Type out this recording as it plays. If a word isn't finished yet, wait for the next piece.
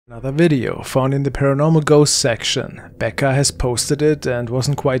Another video found in the paranormal ghost section. Becca has posted it and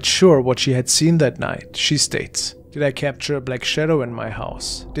wasn't quite sure what she had seen that night. She states, "Did I capture a black shadow in my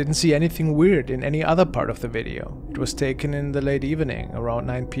house? Didn't see anything weird in any other part of the video. It was taken in the late evening, around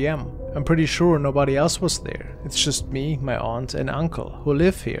 9 PM. I'm pretty sure nobody else was there. It's just me, my aunt and uncle who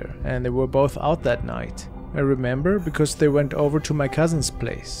live here, and they were both out that night. I remember because they went over to my cousin's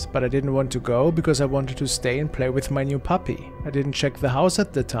place, but I didn't want to go because I wanted to stay and play with my new puppy. I didn't check the house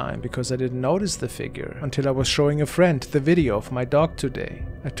at the time because I didn't notice the figure until I was showing a friend the video of my dog today.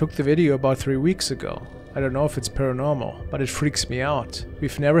 I took the video about 3 weeks ago. I don't know if it's paranormal, but it freaks me out.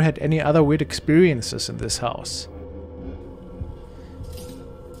 We've never had any other weird experiences in this house."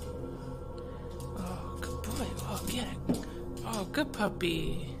 Oh, good boy. Oh, get it. Oh, good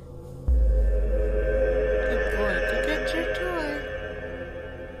puppy. Good boy, go get your toy.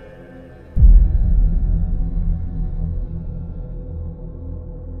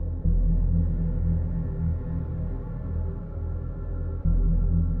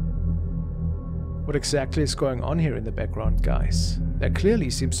 What exactly is going on here in the background, guys? There clearly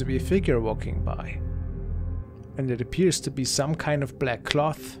seems to be a figure walking by. And it appears to be some kind of black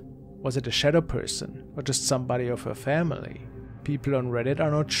cloth. Was it a shadow person or just somebody of her family? People on Reddit are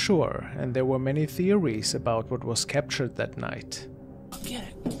not sure, and there were many theories about what was captured that night. Oh, get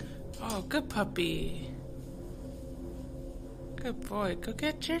it. Oh, good puppy. Good boy, go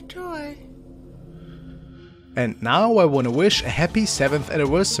get your toy. And now I want to wish a happy 7th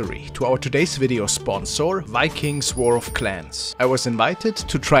anniversary to our today's video sponsor, Vikings War of Clans. I was invited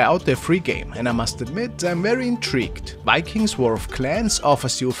to try out their free game, and I must admit I'm very intrigued. Vikings War of Clans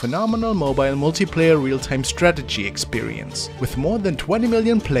offers you a phenomenal mobile multiplayer real-time strategy experience with more than 20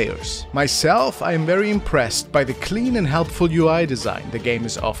 million players. Myself, I am very impressed by the clean and helpful UI design the game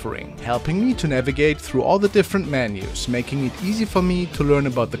is offering, helping me to navigate through all the different menus, making it easy for me to learn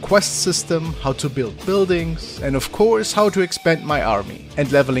about the quest system, how to build buildings, and of course how to expand my army.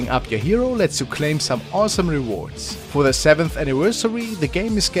 And leveling up your hero lets you claim some awesome rewards. For the 7th anniversary, the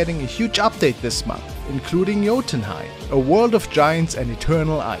game is getting a huge update this month, including Jotunheim, a world of giants and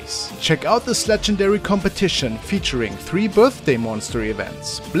eternal ice. Check out this legendary competition featuring 3 birthday monster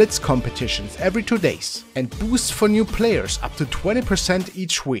events, blitz competitions every 2 days, and boosts for new players up to 20%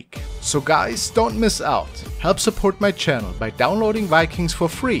 each week. So guys, don't miss out. Help support my channel by downloading Vikings for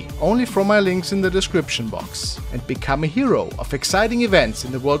free, only from my links in the description box, and become a hero of exciting events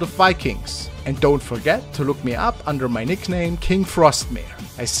in the world of Vikings. And don't forget to look me up under my nickname KingFrostmare.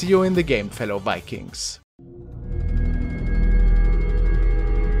 I see you in the game, fellow Vikings.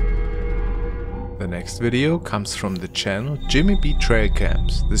 The next video comes from the channel Jimmy B Trail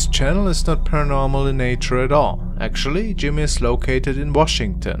Cams. This channel is not paranormal in nature at all. Actually, Jimmy is located in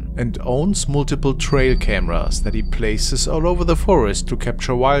Washington and owns multiple trail cameras that he places all over the forest to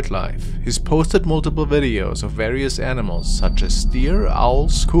capture wildlife. He's posted multiple videos of various animals such as deer,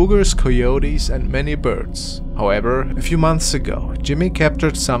 owls, cougars, coyotes and many birds. However, a few months ago, Jimmy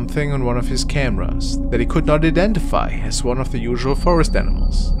captured something on one of his cameras that he could not identify as one of the usual forest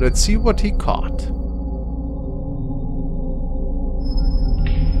animals. Let's see what he caught.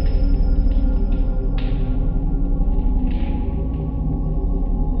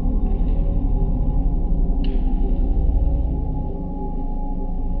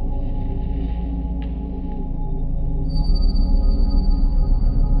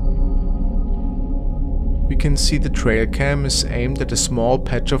 We can see the trail cam is aimed at a small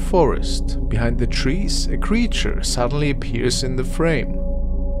patch of forest. Behind the trees, a creature suddenly appears in the frame.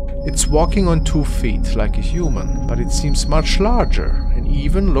 It's walking on 2 feet like a human, but it seems much larger and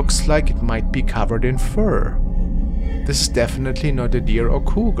even looks like it might be covered in fur. This is definitely not a deer or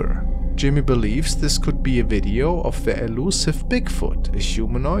cougar. Jimmy believes this could be a video of the elusive Bigfoot, a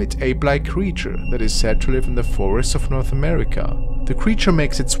humanoid ape-like creature that is said to live in the forests of North America. The creature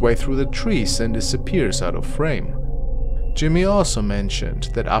makes its way through the trees and disappears out of frame. Jimmy also mentioned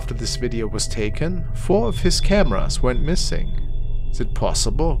that after this video was taken, 4 of his cameras went missing. Is it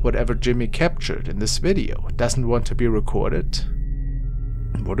possible whatever Jimmy captured in this video doesn't want to be recorded?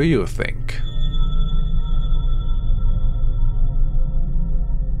 What do you think?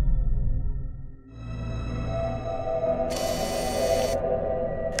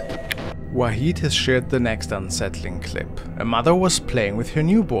 Wahid has shared the next unsettling clip. A mother was playing with her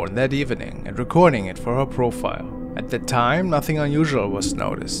newborn that evening and recording it for her profile. At the time, nothing unusual was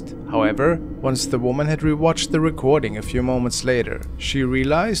noticed. However, once the woman had rewatched the recording a few moments later, she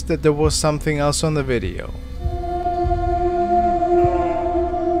realized that there was something else on the video.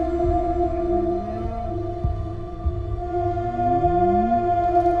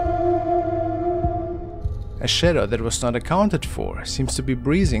 A shadow that was not accounted for seems to be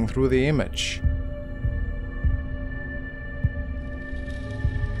breezing through the image.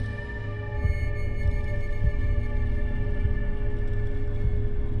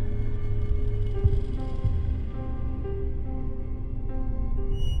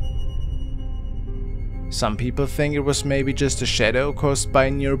 Some people think it was maybe just a shadow caused by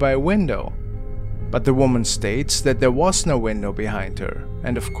a nearby window, but the woman states that there was no window behind her,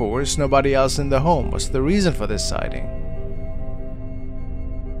 and of course nobody else in the home was the reason for this sighting.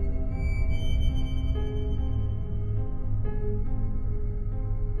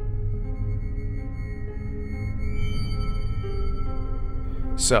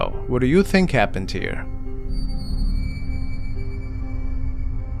 So, what do you think happened here?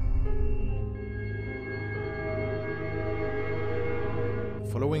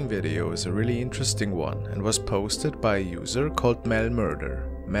 The following video is a really interesting one and was posted by a user called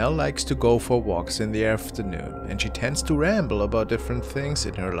MacLeod. Mel likes to go for walks in the afternoon, and she tends to ramble about different things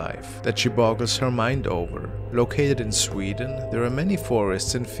in her life that she boggles her mind over. Located in Sweden, there are many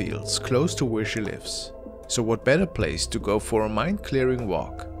forests and fields close to where she lives. So what better place to go for a mind-clearing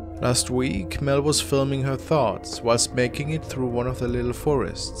walk? Last week, Mel was filming her thoughts whilst making it through one of the little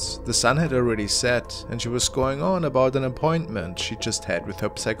forests. The sun had already set, and she was going on about an appointment she just had with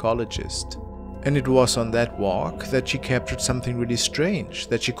her psychologist. And it was on that walk that she captured something really strange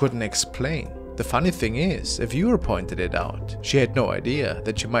that she couldn't explain. The funny thing is, a viewer pointed it out. She had no idea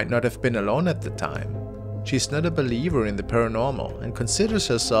that she might not have been alone at the time. She's not a believer in the paranormal and considers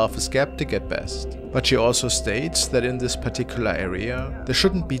herself a skeptic at best. But she also states that in this particular area, there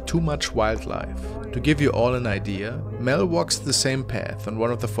shouldn't be too much wildlife. To give you all an idea, Mel walks the same path on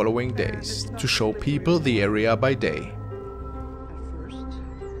one of the following days to show people the area by day. First,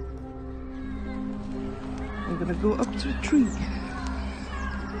 I'm gonna go up to a tree.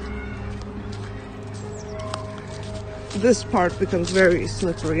 This part becomes very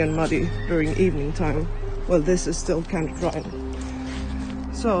slippery and muddy during evening time. Well, this is still kind of dry.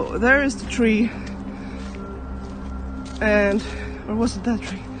 So there is the tree, and or was it that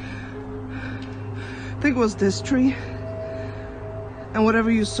tree? I think it was this tree, and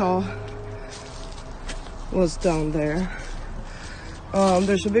whatever you saw was down there.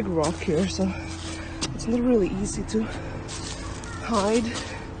 There's a big rock here, so it's not really easy to hide,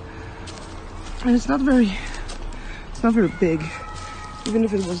 and it's not very big, even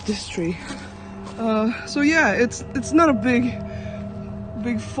if it was this tree. So yeah, it's not a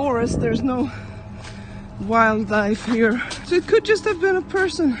big forest. There's no wildlife here. So it could just have been a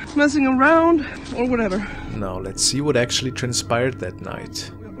person messing around or whatever. Now let's see what actually transpired that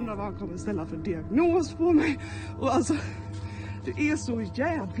night. Jag undrar vad han kommer ställa för diagnos på mig. Och alltså, det är så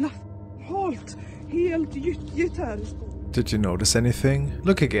jävla halt, helt gyttjigt här. Did you notice anything?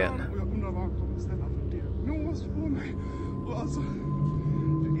 Look again. Jag undrar vad han kommer ställa för diagnos på mig. Och alltså,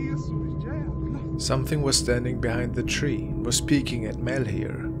 det är så jävla... Something was standing behind the tree and was peeking at Mel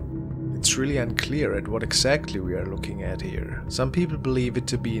here. It's really unclear at what exactly we are looking at here. Some people believe it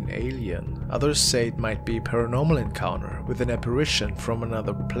to be an alien, others say it might be a paranormal encounter with an apparition from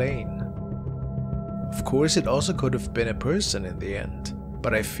another plane. Of course, it also could have been a person in the end,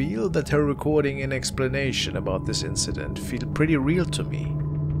 but I feel that her recording and explanation about this incident feel pretty real to me.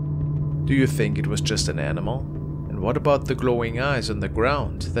 Do you think it was just an animal? And what about the glowing eyes on the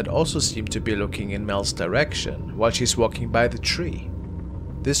ground that also seem to be looking in Mel's direction while she's walking by the tree?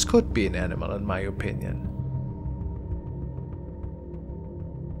 This could be an animal in my opinion.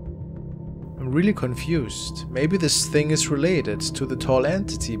 I'm really confused. Maybe this thing is related to the tall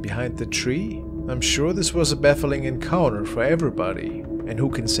entity behind the tree? I'm sure this was a baffling encounter for everybody, and who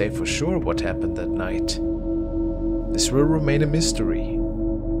can say for sure what happened that night? This will remain a mystery.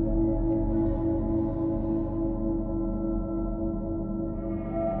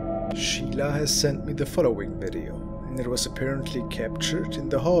 Sheila has sent me the following video, and it was apparently captured in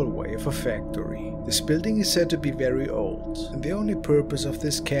the hallway of a factory. This building is said to be very old, and the only purpose of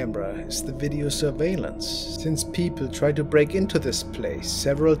this camera is the video surveillance, since people tried to break into this place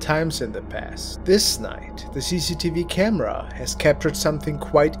several times in the past. This night, the CCTV camera has captured something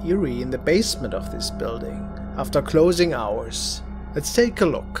quite eerie in the basement of this building, after closing hours. Let's take a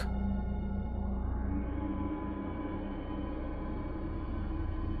look.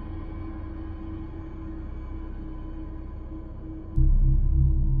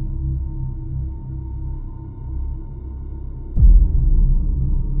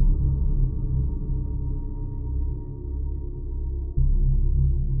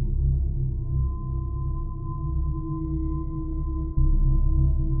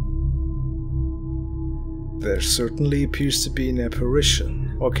 There certainly appears to be an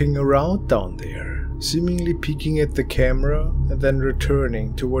apparition walking around down there. seemingly peeking at the camera and then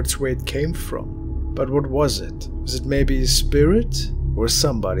returning towards where it came from. But what was it? Was it maybe a spirit? Or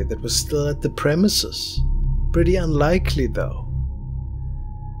somebody that was still at the premises? Pretty unlikely though.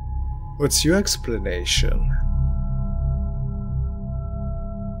 What's your explanation?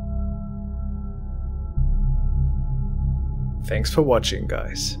 Thanks for watching,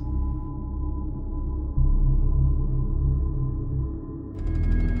 guys.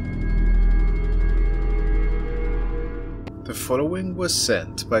 The following was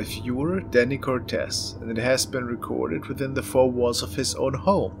sent by viewer Danny Cortez, and it has been recorded within the 4 walls of his own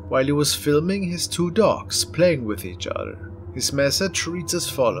home while he was filming his 2 dogs playing with each other. His message reads as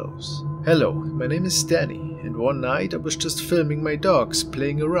follows. Hello, my name is Danny, and one night I was just filming my dogs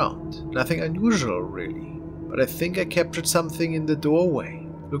playing around. Nothing unusual really, but I think I captured something in the doorway.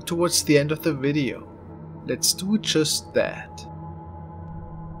 Look towards the end of the video. Let's do just that.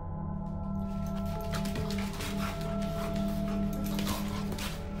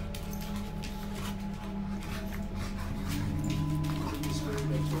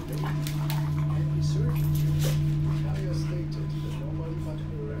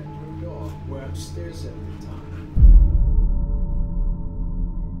 Upstairs at the time.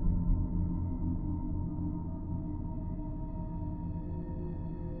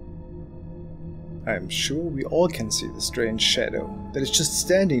 I'm sure we all can see the strange shadow that is just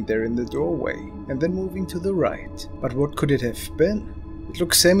standing there in the doorway and then moving to the right. But what could it have been? It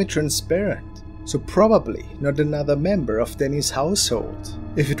looks semi-transparent, so probably not another member of Danny's household.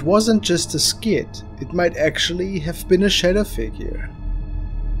 If it wasn't just a skit, it might actually have been a shadow figure.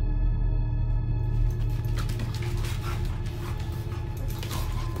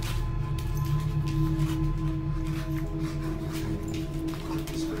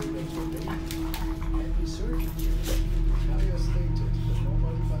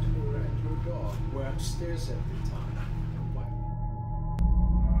 Upstairs at the time.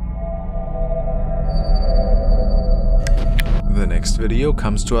 The next video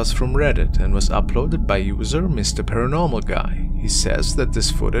comes to us from Reddit and was uploaded by user Mr. Paranormal Guy. He says that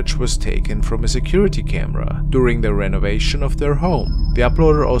this footage was taken from a security camera during the renovation of their home. The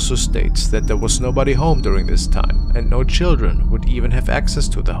uploader also states that there was nobody home during this time and no children would even have access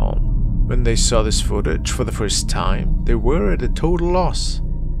to the home. When they saw this footage for the first time, they were at a total loss.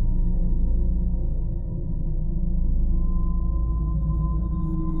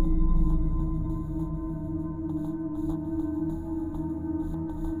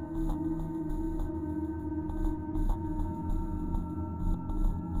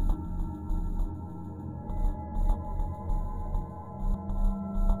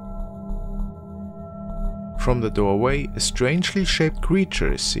 From the doorway, a strangely shaped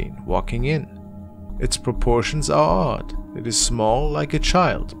creature is seen walking in. Its proportions are odd. It is small like a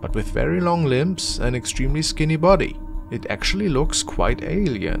child, but with very long limbs and extremely skinny body. It actually looks quite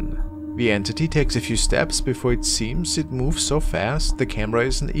alien. The entity takes a few steps before it seems it moves so fast the camera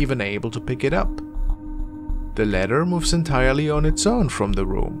isn't even able to pick it up. The ladder moves entirely on its own from the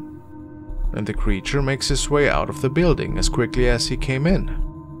room, and the creature makes his way out of the building as quickly as he came in.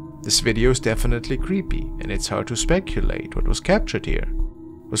 This video is definitely creepy, and it's hard to speculate what was captured here.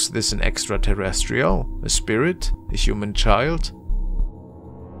 Was this an extraterrestrial, a spirit, a human child?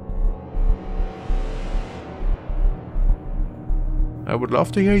 I would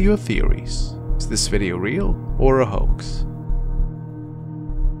love to hear your theories. Is this video real or a hoax?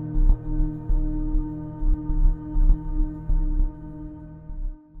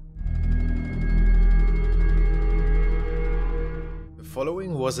 The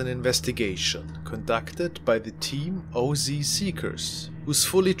following was an investigation conducted by the team OZ Seekers, whose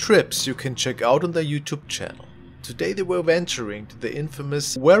fully trips you can check out on their YouTube channel. Today they were venturing to the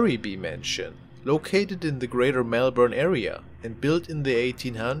infamous Werribee Mansion, located in the greater Melbourne area and built in the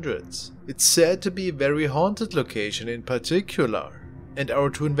 1800s. It's said to be a very haunted location in particular, and our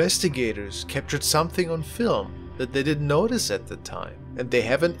 2 investigators captured something on film that they didn't notice at the time, and they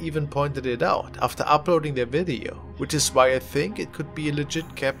haven't even pointed it out after uploading their video, which is why I think it could be a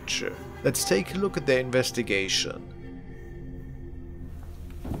legit capture. Let's take a look at their investigation.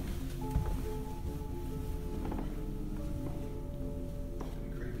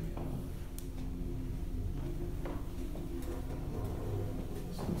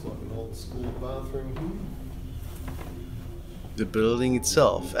 Looks like an old school bathroom here. The building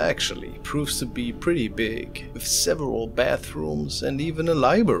itself actually proves to be pretty big, with several bathrooms and even a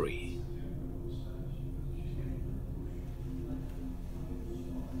library.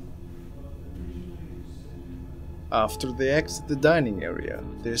 After they exit the dining area,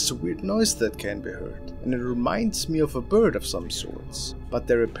 there's a weird noise that can be heard, and it reminds me of a bird of some sorts, but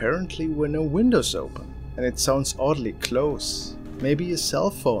there apparently were no windows open, and it sounds oddly close, maybe a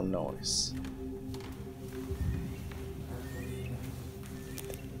cell phone noise.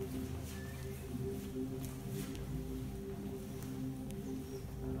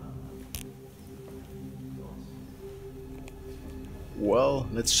 Well,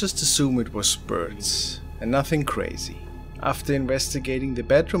 let's just assume it was birds, and nothing crazy. After investigating the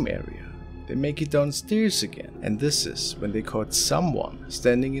bedroom area, they make it downstairs again, and this is when they caught someone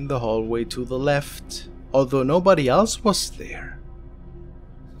standing in the hallway to the left, although nobody else was there.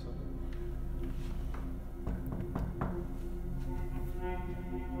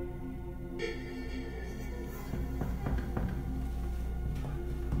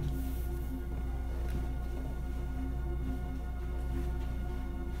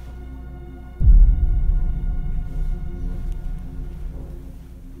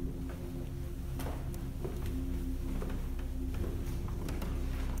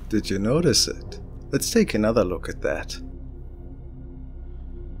 Did you notice it? Let's take another look at that.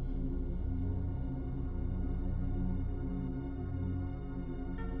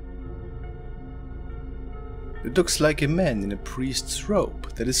 It looks like a man in a priest's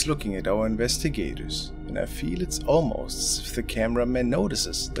robe that is looking at our investigators, and I feel it's almost as if the cameraman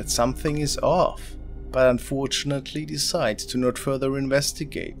notices that something is off, but unfortunately decides to not further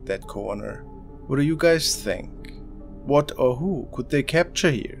investigate that corner. What do you guys think? What or who could they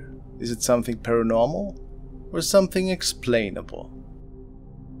capture here? Is it something paranormal or something explainable?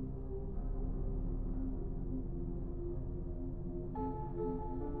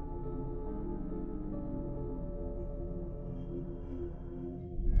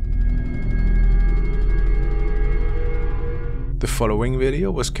 The following video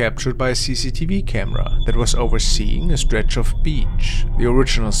was captured by a CCTV camera that was overseeing a stretch of beach. The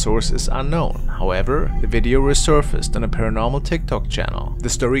original source is unknown, however, the video resurfaced on a paranormal TikTok channel. The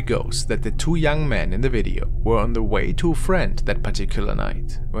story goes that the two young men in the video were on the way to a friend that particular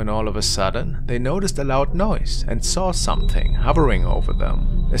night, when all of a sudden they noticed a loud noise and saw something hovering over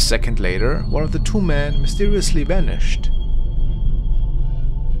them. A second later, one of the two men mysteriously vanished.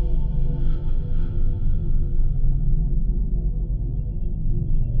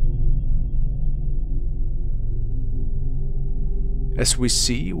 As we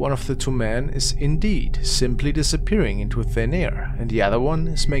see, one of the two men is indeed simply disappearing into thin air, and the other one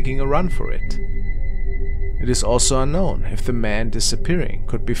is making a run for it. It is also unknown if the man disappearing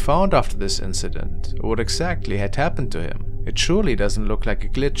could be found after this incident, or what exactly had happened to him. It surely doesn't look like a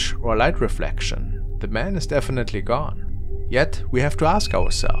glitch or light reflection. The man is definitely gone. Yet, we have to ask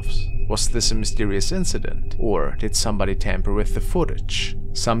ourselves, was this a mysterious incident, or did somebody tamper with the footage?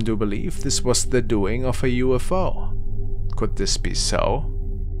 Some do believe this was the doing of a UFO. Could this be so?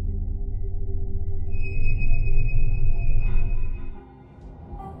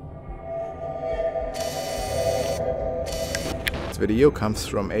 This video comes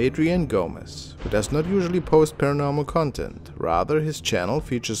from Adrian Gomez, who does not usually post paranormal content. Rather, his channel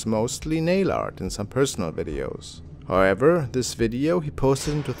features mostly nail art and some personal videos. However, this video he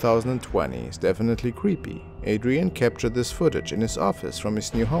posted in 2020 is definitely creepy. Adrian captured this footage in his office from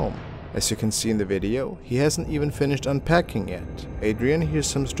his new home. As you can see in the video, he hasn't even finished unpacking yet. Adrian hears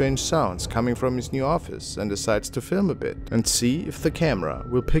some strange sounds coming from his new office and decides to film a bit and see if the camera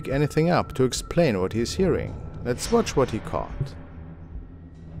will pick anything up to explain what he is hearing. Let's watch what he caught.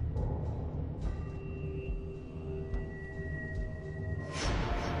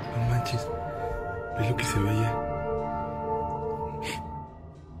 No manches, ve lo que se ve allá.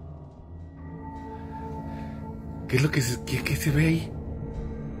 ¿Qué es lo que qué se ve ahí?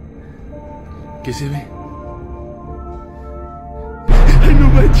 ¿Qué se ve? ¡Ay, no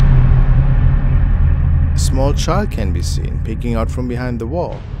manches! A small child can be seen peeking out from behind the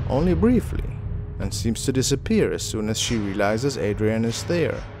wall, only briefly, and seems to disappear as soon as she realizes Adrian is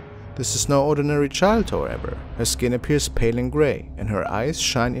there. This is no ordinary child, however. Her skin appears pale and grey, and her eyes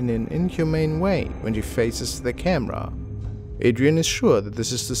shine in an inhumane way when she faces the camera. Adrian is sure that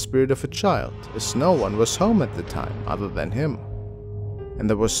this is the spirit of a child, as no one was home at the time other than him. And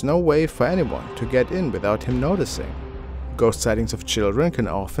there was no way for anyone to get in without him noticing. Ghost sightings of children can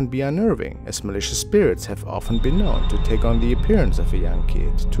often be unnerving, as malicious spirits have often been known to take on the appearance of a young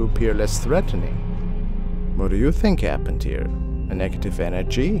kid to appear less threatening. What do you think happened here? A negative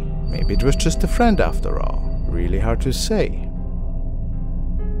energy? Maybe it was just a friend after all. Really hard to say.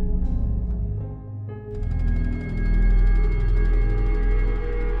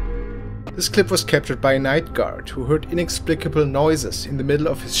 This clip was captured by a night guard who heard inexplicable noises in the middle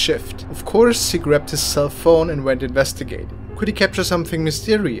of his shift. Of course, he grabbed his cell phone and went investigating. Could he capture something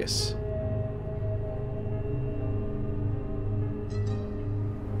mysterious?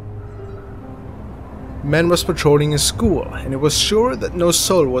 The man was patrolling his school and he was sure that no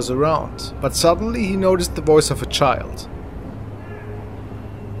soul was around, but suddenly he noticed the voice of a child.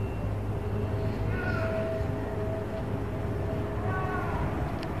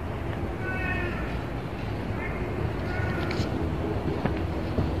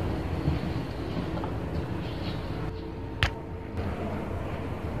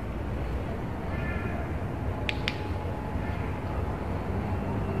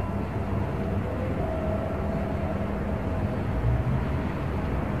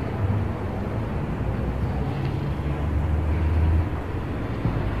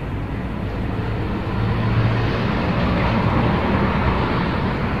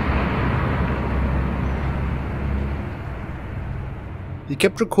 He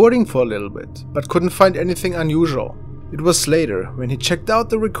kept recording for a little bit, but couldn't find anything unusual. It was later when he checked out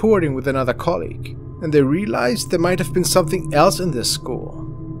the recording with another colleague, and they realized there might have been something else in this school.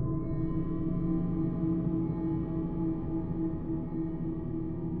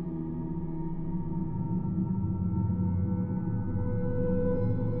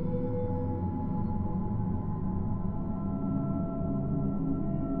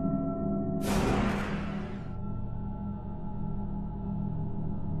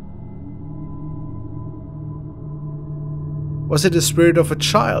 Was it the spirit of a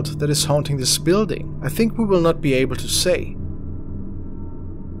child that is haunting this building? I think we will not be able to say.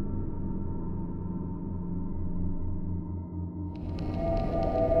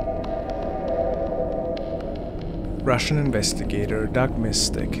 Russian investigator Doug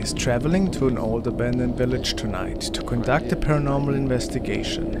Mystic is traveling to an old abandoned village tonight to conduct a paranormal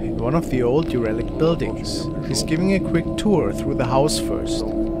investigation in one of the old derelict buildings. He's giving a quick tour through the house first,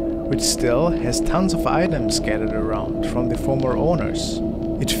 which still has tons of items scattered around from the former owners.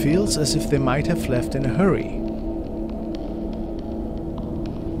 It feels as if they might have left in a hurry.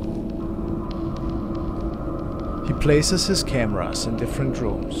 He places his cameras in different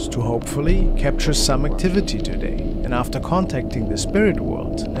rooms to hopefully capture some activity today, and after contacting the spirit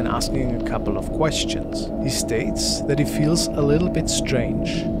world and asking a couple of questions, he states that he feels a little bit strange.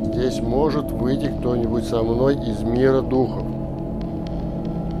 Здесь может выйти кто-нибудь со мной из мира духов.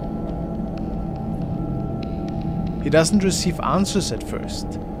 He doesn't receive answers at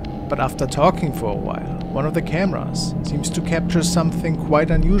first, but after talking for a while, one of the cameras seems to capture something quite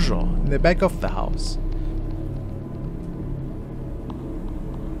unusual in the back of the house.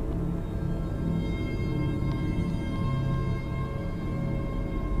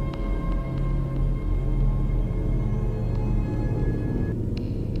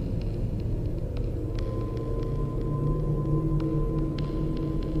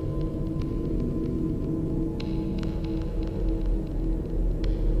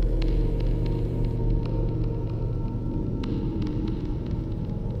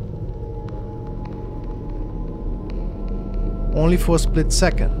 Only for a split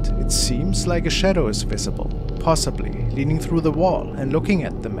second, it seems like a shadow is visible, possibly leaning through the wall and looking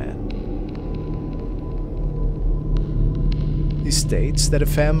at the man. He states that a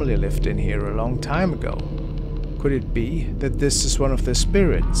family lived in here a long time ago. Could it be that this is one of the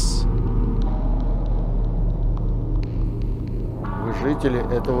spirits? Вы жители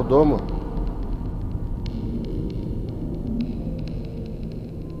этого дома?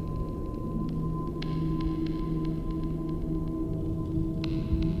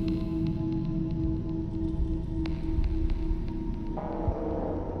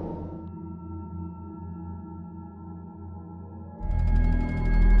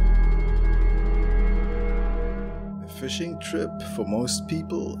 A fishing trip for most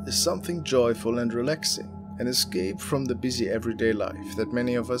people is something joyful and relaxing, an escape from the busy everyday life that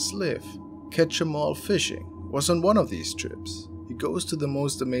many of us live. Catch-em-all fishing was on one of these trips. He goes to the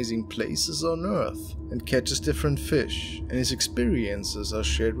most amazing places on earth and catches different fish, and his experiences are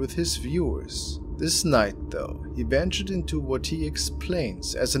shared with his viewers. This night, though, he ventured into what he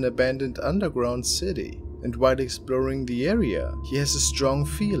explains as an abandoned underground city, and while exploring the area, he has a strong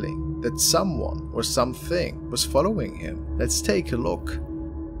feeling that someone or something was following him. Let's take a look.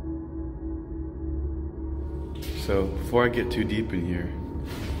 So, before I get too deep in here,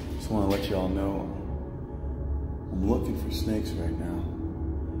 I just want to let you all know I'm looking for snakes right now,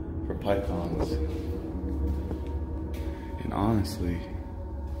 for pythons. And honestly,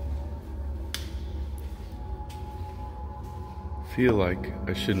 I feel like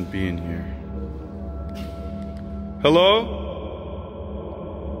I shouldn't be in here. Hello?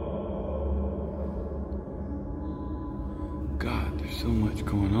 So much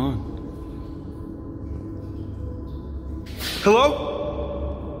going on. Hello?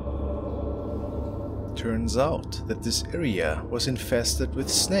 Turns out that this area was infested with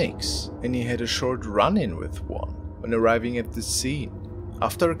snakes, and he had a short run-in with one when arriving at the scene.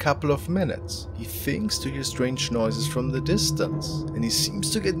 After a couple of minutes, he thinks to hear strange noises from the distance, and he seems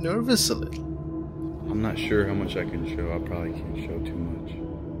to get nervous a little. I'm not sure how much I can show. I probably can't show too much.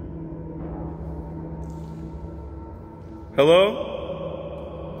 Hello?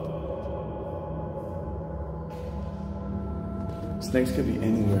 Snakes could be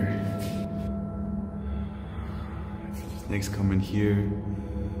anywhere. If snakes come in here,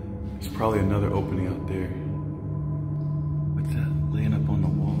 there's probably another opening out there. What's that laying up on the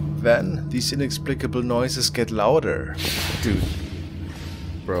wall? Then, these inexplicable noises get louder. Dude.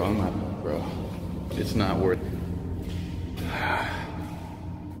 Bro, I'm not, bro. It's not worth it.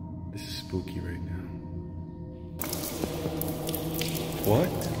 This is spooky right now. What?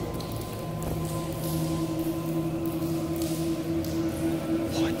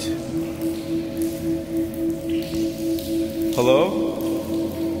 What? Hello?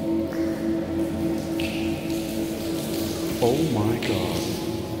 Oh my god.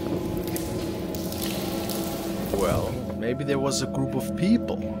 Well, maybe there was a group of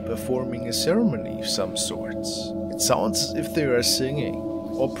people performing a ceremony of some sorts. It sounds as if they are singing,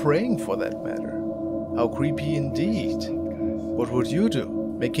 or praying for that matter. How creepy indeed. What would you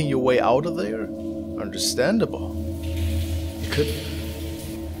do? Making your way out of there? Understandable. It could...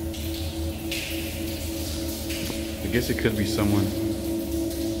 I guess it could be someone...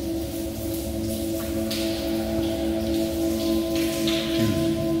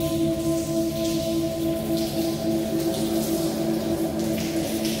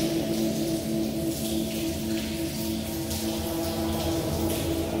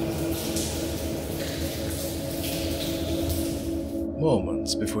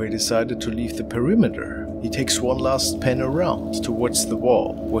 Moments before he decided to leave the perimeter, he takes one last pan around towards the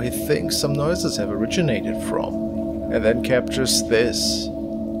wall where he thinks some noises have originated from, and then captures this.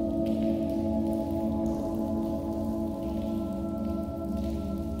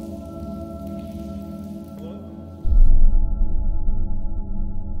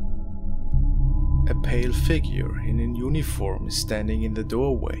 A pale figure in a uniform is standing in the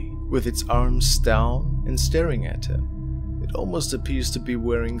doorway, with its arms down and staring at him. It almost appears to be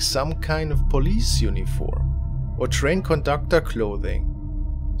wearing some kind of police uniform or train conductor clothing.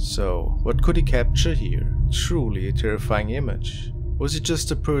 So, what could he capture here? Truly a terrifying image. Was it just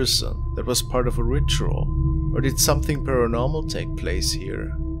a person that was part of a ritual? Or did something paranormal take place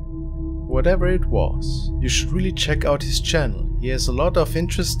here? Whatever it was, you should really check out his channel. He has a lot of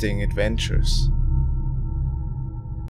interesting adventures.